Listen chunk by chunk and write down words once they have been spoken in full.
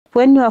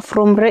when you are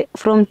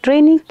from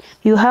training,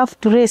 you have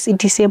to rest.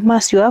 It is a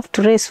must. You have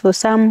to rest for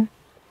some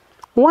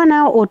 1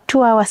 hour or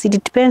 2 hours. It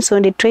depends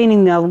on the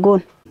training you have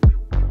gone.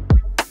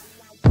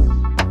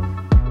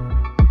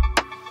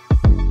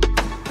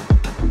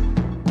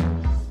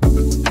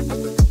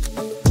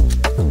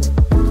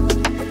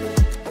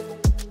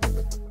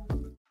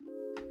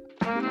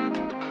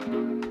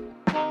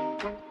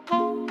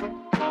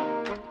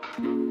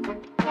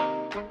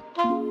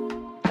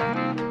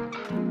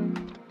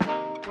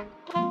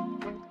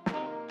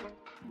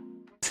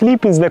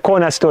 Sleep is the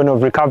cornerstone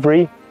of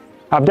recovery.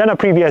 I've done a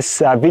previous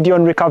video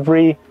on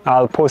recovery.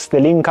 I'll post the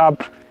link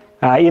up.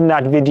 In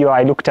that video,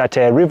 I looked at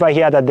a river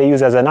here that they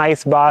use as an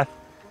ice bath,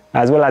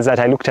 as well as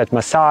that I looked at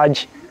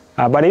massage.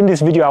 But in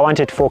this video, I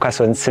wanted to focus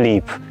on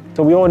sleep.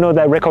 So we all know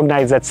that,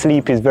 recognize that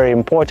sleep is very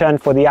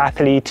important for the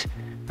athlete.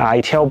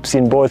 It helps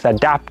in both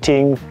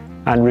adapting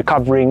and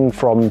recovering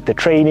from the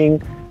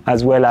training,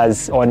 as well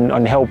as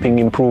on helping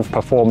improve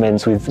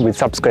performance with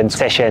subsequent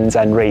sessions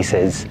and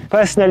races.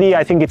 Personally,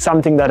 I think it's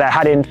something that I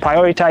hadn't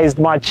prioritized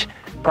much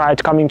prior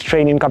to coming to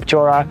train in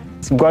Kapchorwa.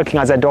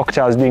 Working as a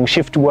doctor, I was doing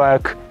shift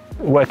work,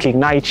 working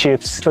night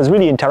shifts. It was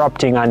really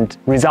interrupting and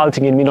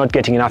resulting in me not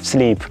getting enough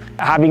sleep.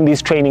 Having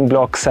these training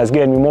blocks has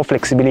given me more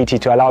flexibility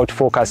to allow to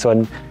focus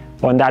on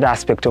that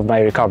aspect of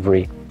my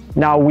recovery.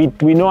 Now,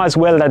 we know as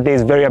well that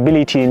there's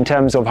variability in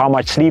terms of how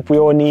much sleep we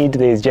all need.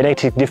 There's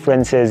genetic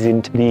differences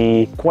in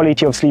the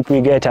quality of sleep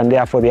we get and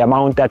therefore the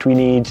amount that we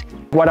need.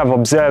 What I've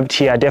observed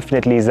here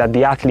definitely is that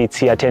the athletes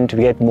here tend to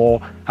get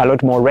a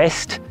lot more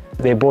rest.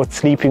 They're both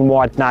sleeping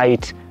more at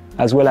night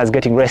as well as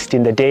getting rest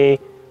in the day.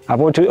 I've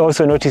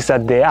also noticed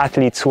that the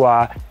athletes who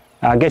are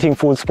getting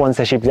full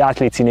sponsorship, the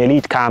athletes in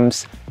elite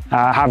camps,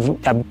 have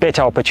a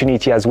better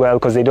opportunity as well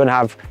because they don't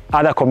have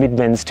other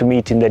commitments to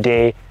meet in the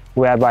day,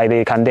 whereby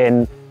they can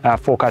then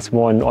focus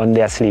more on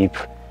their sleep.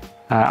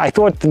 I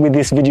thought with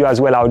this video as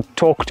well, I would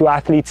talk to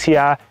athletes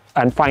here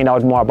and find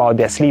out more about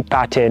their sleep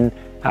pattern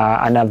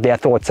and their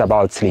thoughts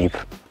about sleep.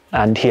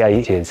 And here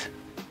it is.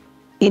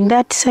 In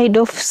that side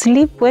of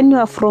sleep, when you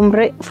are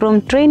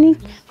from training,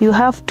 you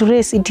have to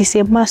rest. It is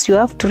a must. You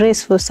have to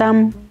rest for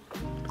some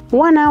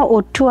 1 hour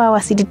or 2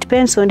 hours. It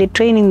depends on the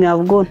training you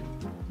have gone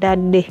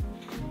that day.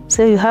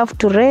 So you have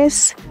to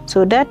rest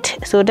so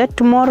that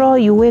tomorrow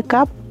you wake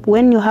up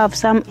when you have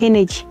some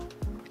energy.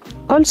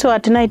 Also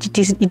at night,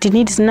 it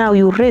needs now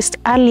you rest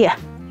earlier.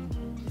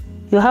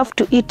 You have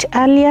to eat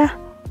earlier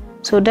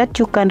so that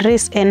you can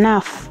rest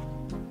enough.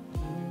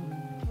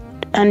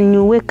 And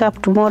you wake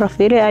up tomorrow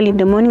very early in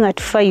the morning at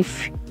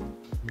 5.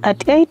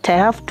 At 8, I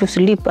have to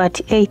sleep at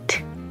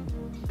 8.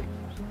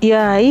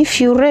 Yeah, if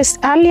you rest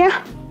earlier,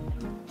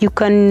 you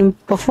can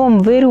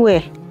perform very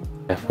well.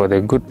 For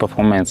the good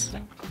performance,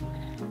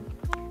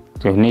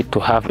 you need to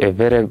have a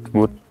very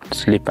good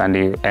sleep and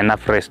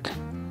enough rest,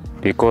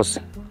 because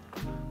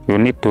you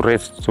need to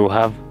rest to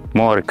have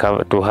more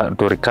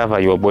to recover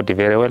your body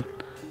very well,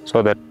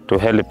 so that to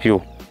help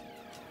you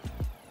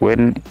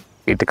when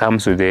it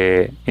comes to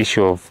the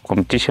issue of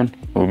competition,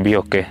 it will be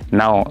okay.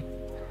 Now,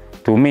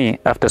 to me,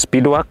 after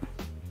speed work,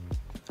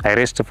 I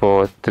rest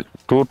for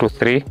 2 to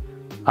 3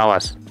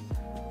 hours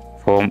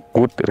for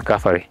good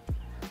recovery.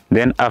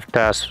 Then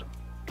after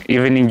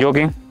evening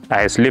jogging,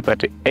 I sleep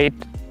at 8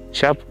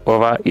 sharp,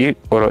 or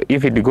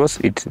if it goes,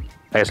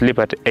 I sleep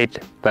at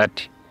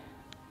 8:30.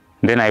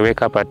 Then I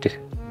wake up at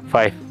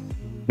 5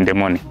 in the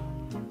morning.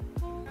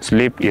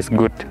 Sleep is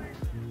good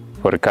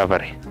for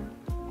recovery,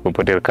 for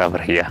body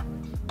recovery, yeah.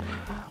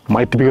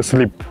 My typical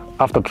sleep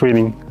after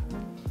training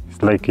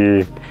is like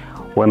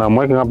when I'm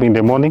waking up in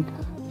the morning,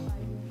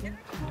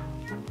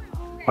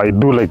 I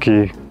do like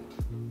a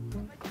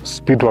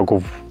speed work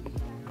of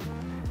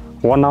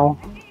 1 hour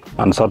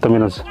and 30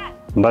 minutes.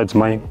 That's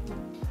my,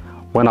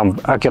 when I'm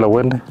actually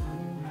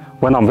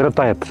when I'm very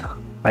tired,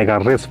 I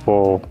can rest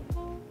for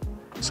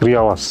 3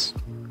 hours.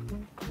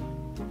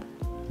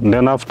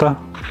 Then after,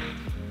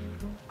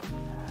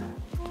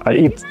 I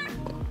eat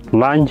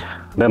lunch,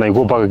 then I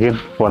go back again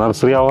for another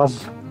 3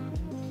 hours.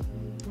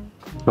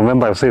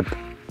 Remember, I said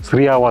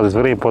 3 hours is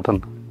very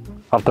important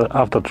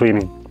after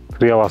training.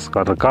 3 hours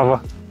can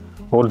recover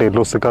all the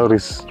lost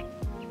calories.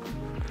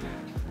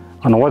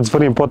 And what's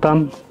very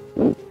important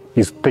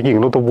is taking a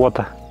lot of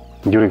water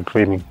during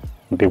training.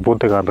 The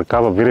body can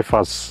recover very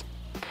fast.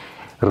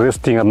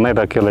 Resting at night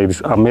actually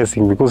is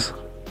amazing, because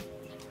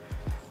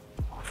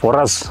for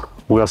us,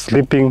 we are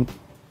sleeping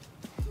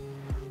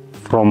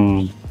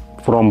from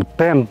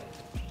 10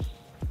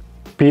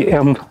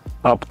 p.m.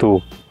 up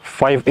to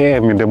 5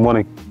 a.m. in the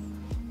morning.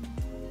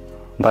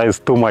 That is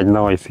too much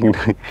now. I think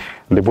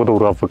the body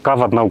will have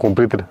recovered now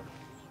completely.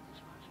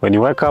 When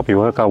you wake up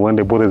when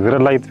the body is very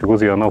light,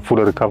 because you are now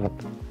fully recovered.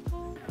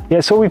 Yeah,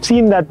 so we've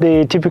seen that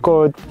the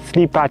typical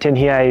sleep pattern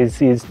here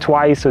is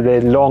twice, so the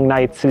long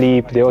night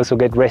sleep. They also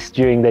get rest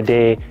during the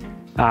day.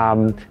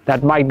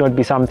 That might not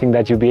be something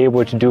that you'll be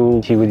able to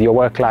do with your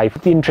work life.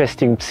 It's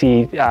interesting to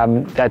see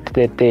that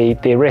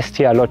they rest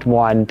here a lot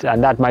more, and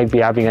that might be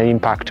having an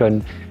impact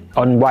on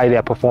why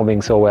they're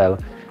performing so well.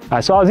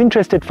 So I was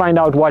interested to find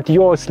out what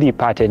your sleep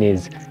pattern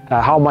is.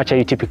 How much are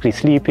you typically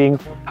sleeping?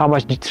 How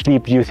much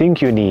sleep do you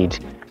think you need?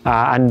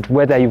 And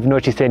whether you've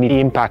noticed any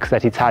impacts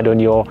that it's had on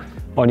your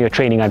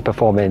training and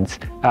performance.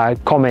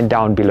 Comment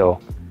down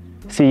below.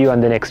 See you on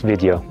the next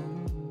video.